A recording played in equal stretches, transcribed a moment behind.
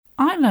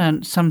I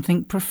learnt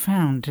something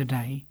profound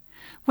today.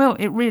 Well,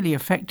 it really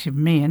affected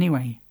me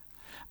anyway.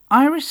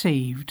 I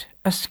received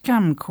a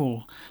scam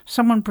call,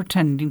 someone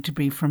pretending to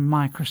be from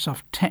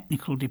Microsoft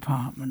technical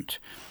department.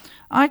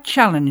 I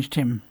challenged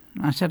him.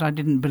 I said I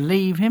didn't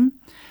believe him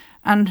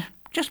and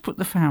just put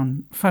the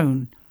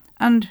phone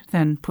and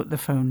then put the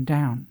phone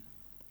down.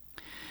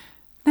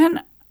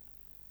 Then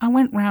I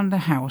went round the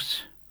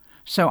house.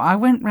 So I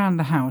went round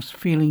the house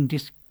feeling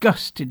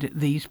disgusted at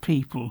these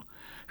people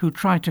who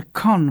try to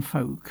con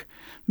folk,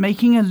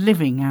 making a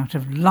living out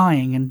of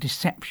lying and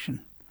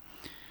deception.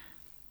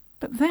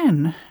 But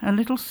then a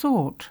little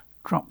thought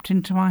dropped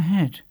into my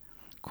head,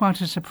 quite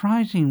a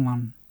surprising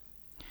one.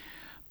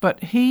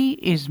 But he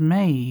is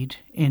made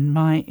in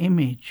my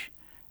image,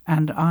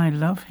 and I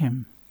love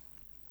him.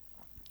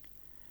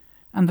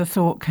 And the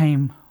thought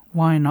came,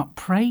 why not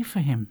pray for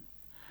him?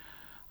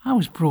 I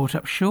was brought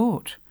up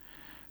short.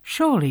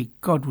 Surely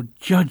God would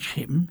judge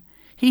him.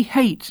 He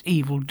hates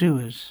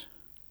evildoers.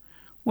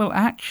 Well,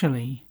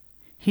 actually,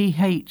 he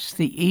hates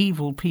the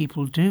evil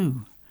people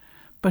do,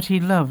 but he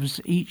loves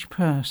each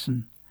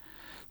person.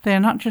 They are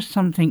not just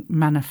something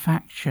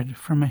manufactured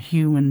from a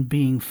human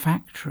being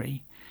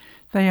factory.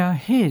 They are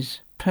his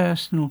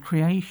personal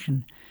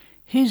creation,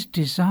 his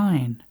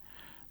design,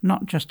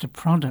 not just a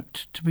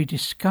product to be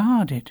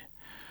discarded,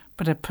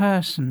 but a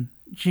person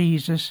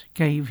Jesus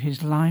gave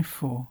his life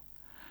for.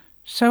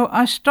 So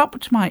I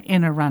stopped my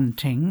inner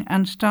ranting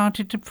and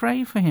started to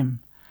pray for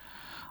him.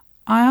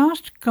 I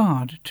asked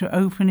God to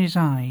open his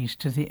eyes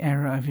to the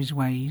error of his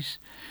ways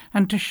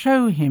and to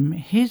show him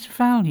his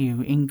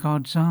value in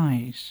God's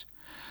eyes.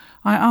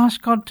 I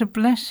asked God to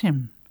bless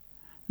him,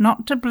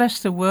 not to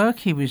bless the work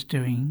he was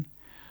doing,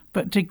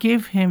 but to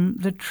give him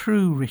the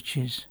true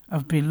riches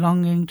of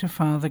belonging to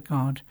Father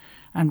God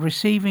and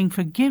receiving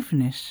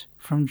forgiveness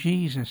from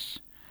Jesus.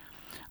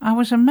 I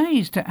was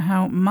amazed at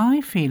how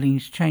my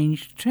feelings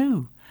changed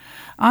too.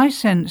 I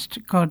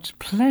sensed God's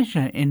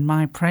pleasure in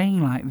my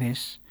praying like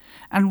this,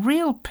 and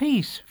real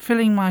peace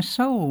filling my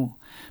soul,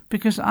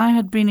 because I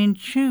had been in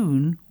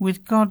tune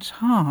with God's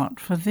heart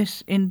for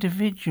this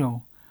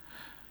individual.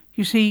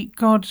 You see,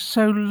 God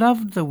so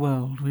loved the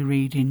world, we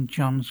read in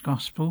John's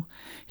Gospel,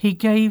 he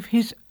gave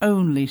his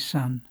only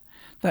Son,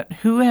 that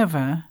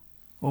whoever,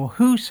 or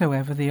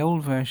whosoever the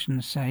old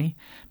versions say,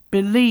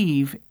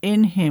 believe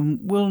in him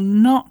will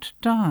not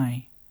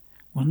die,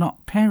 will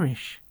not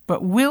perish,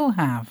 but will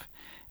have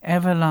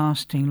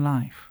everlasting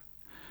life.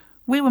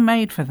 We were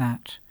made for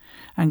that,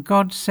 and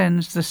God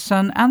sends the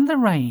sun and the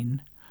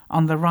rain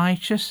on the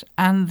righteous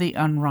and the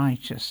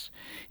unrighteous.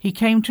 He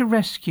came to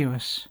rescue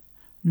us,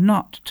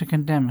 not to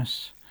condemn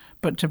us,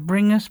 but to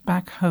bring us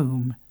back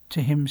home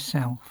to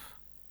himself.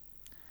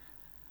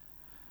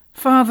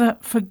 Father,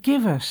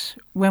 forgive us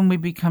when we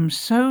become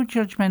so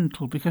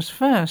judgmental, because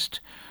first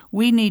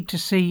we need to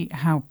see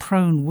how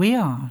prone we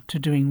are to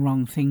doing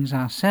wrong things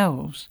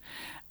ourselves,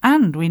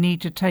 and we need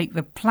to take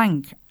the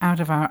plank out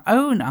of our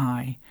own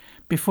eye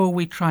before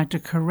we try to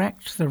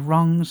correct the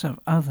wrongs of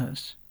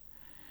others.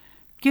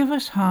 Give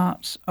us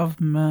hearts of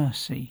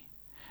mercy,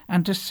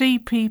 and to see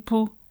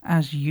people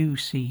as you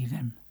see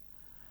them.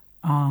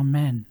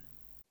 Amen.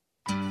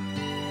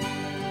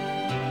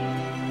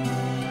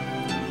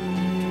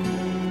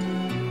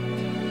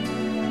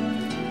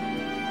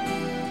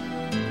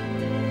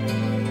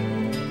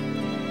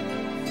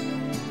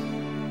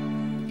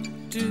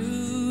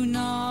 Do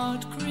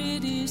not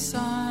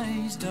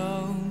criticize,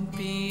 don't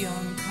be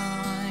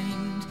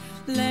unkind.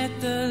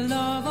 Let the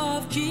love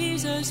of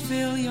Jesus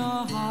fill your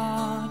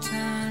heart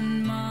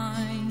and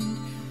mind.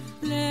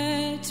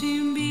 Let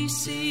him be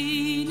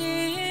seen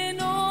in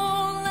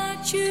all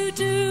that you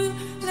do.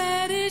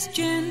 Let his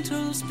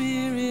gentle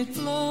spirit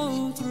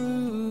flow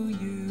through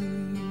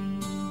you.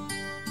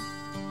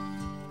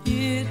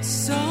 It's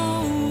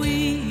so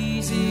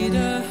easy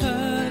to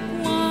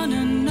hurt one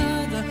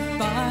another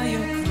by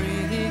a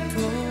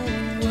critical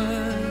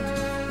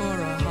word or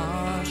a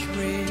harsh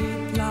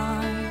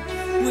reply.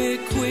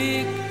 We're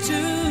quick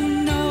to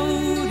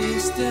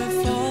notice the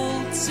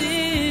faults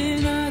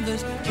in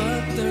others,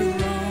 but the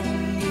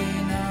wrong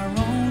in our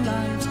own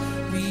lives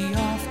we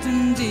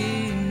often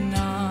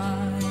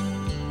deny.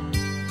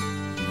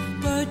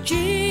 But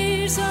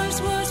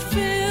Jesus was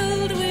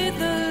filled with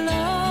the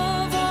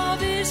love of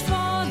his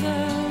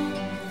Father.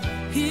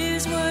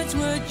 His words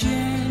were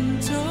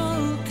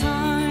gentle,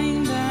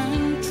 kind,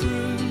 and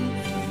true.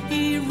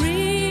 He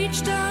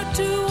reached out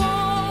to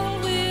all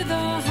with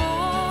a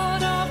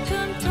heart of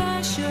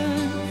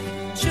compassion,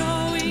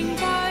 showing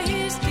by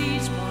his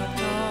deeds what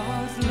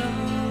God's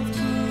love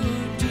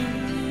could do.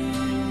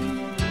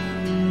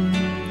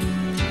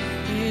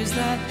 Is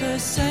that the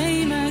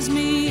same as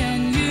me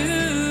and you?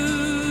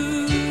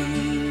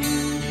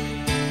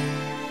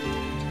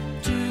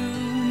 Do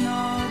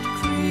not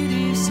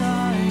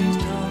criticize,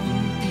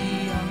 don't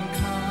be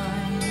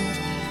unkind.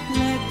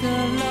 Let the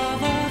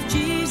love of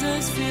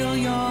Jesus fill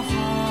your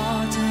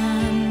heart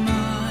and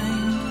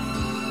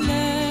mind.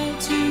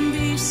 Let him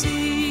be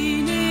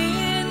seen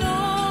in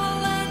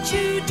all that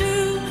you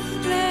do.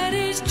 Let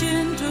his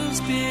gentle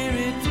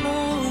spirit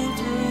flow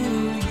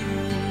through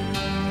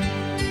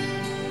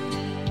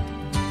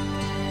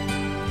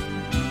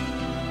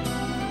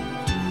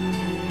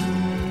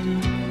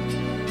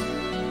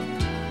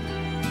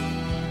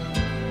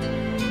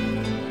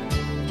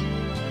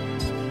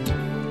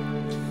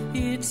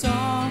it's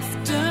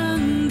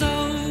often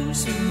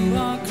those who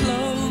are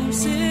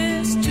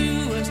closest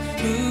to us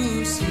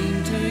who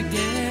seem to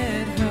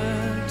get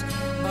hurt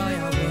by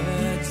our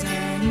words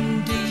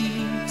and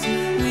deeds.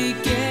 We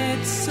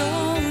get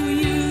so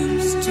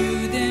used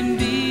to them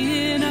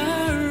being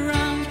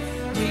around,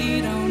 we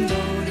don't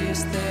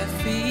notice their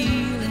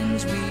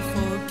feelings, we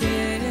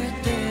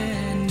forget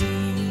their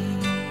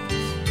needs.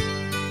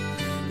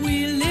 We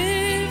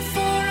live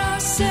for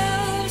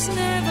ourselves,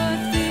 never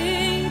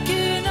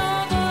thinking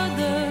of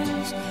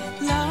others.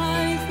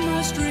 Life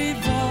must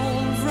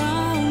revolve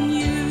round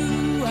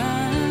you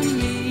and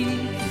me.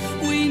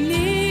 We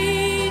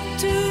need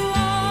to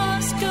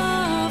ask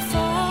our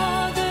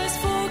Father's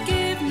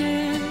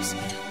forgiveness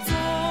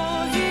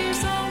for His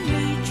own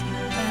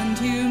nature and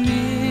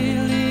humility.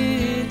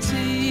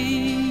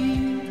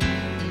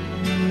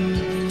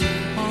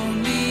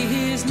 Only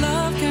His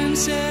love can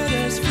set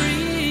us free.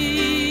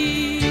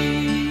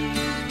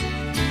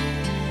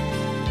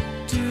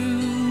 Do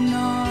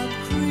not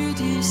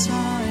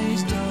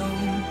criticize,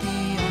 don't be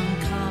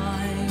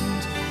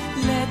unkind.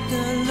 Let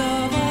the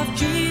love of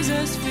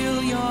Jesus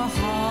fill your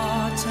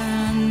heart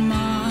and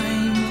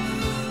mind.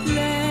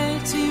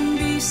 Let Him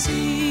be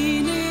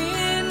seen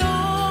in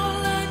all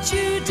that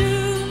you do.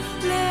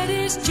 Let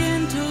His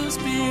gentle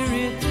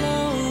spirit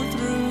flow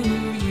through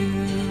you.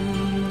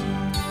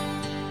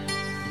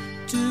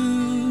 Do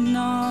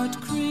not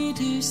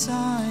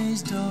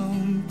criticize,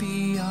 don't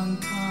be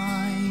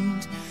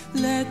unkind.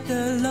 Let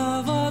the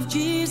love of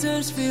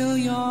Jesus fill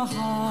your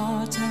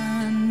heart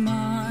and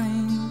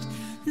mind.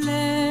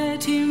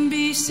 Let Him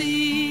be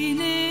seen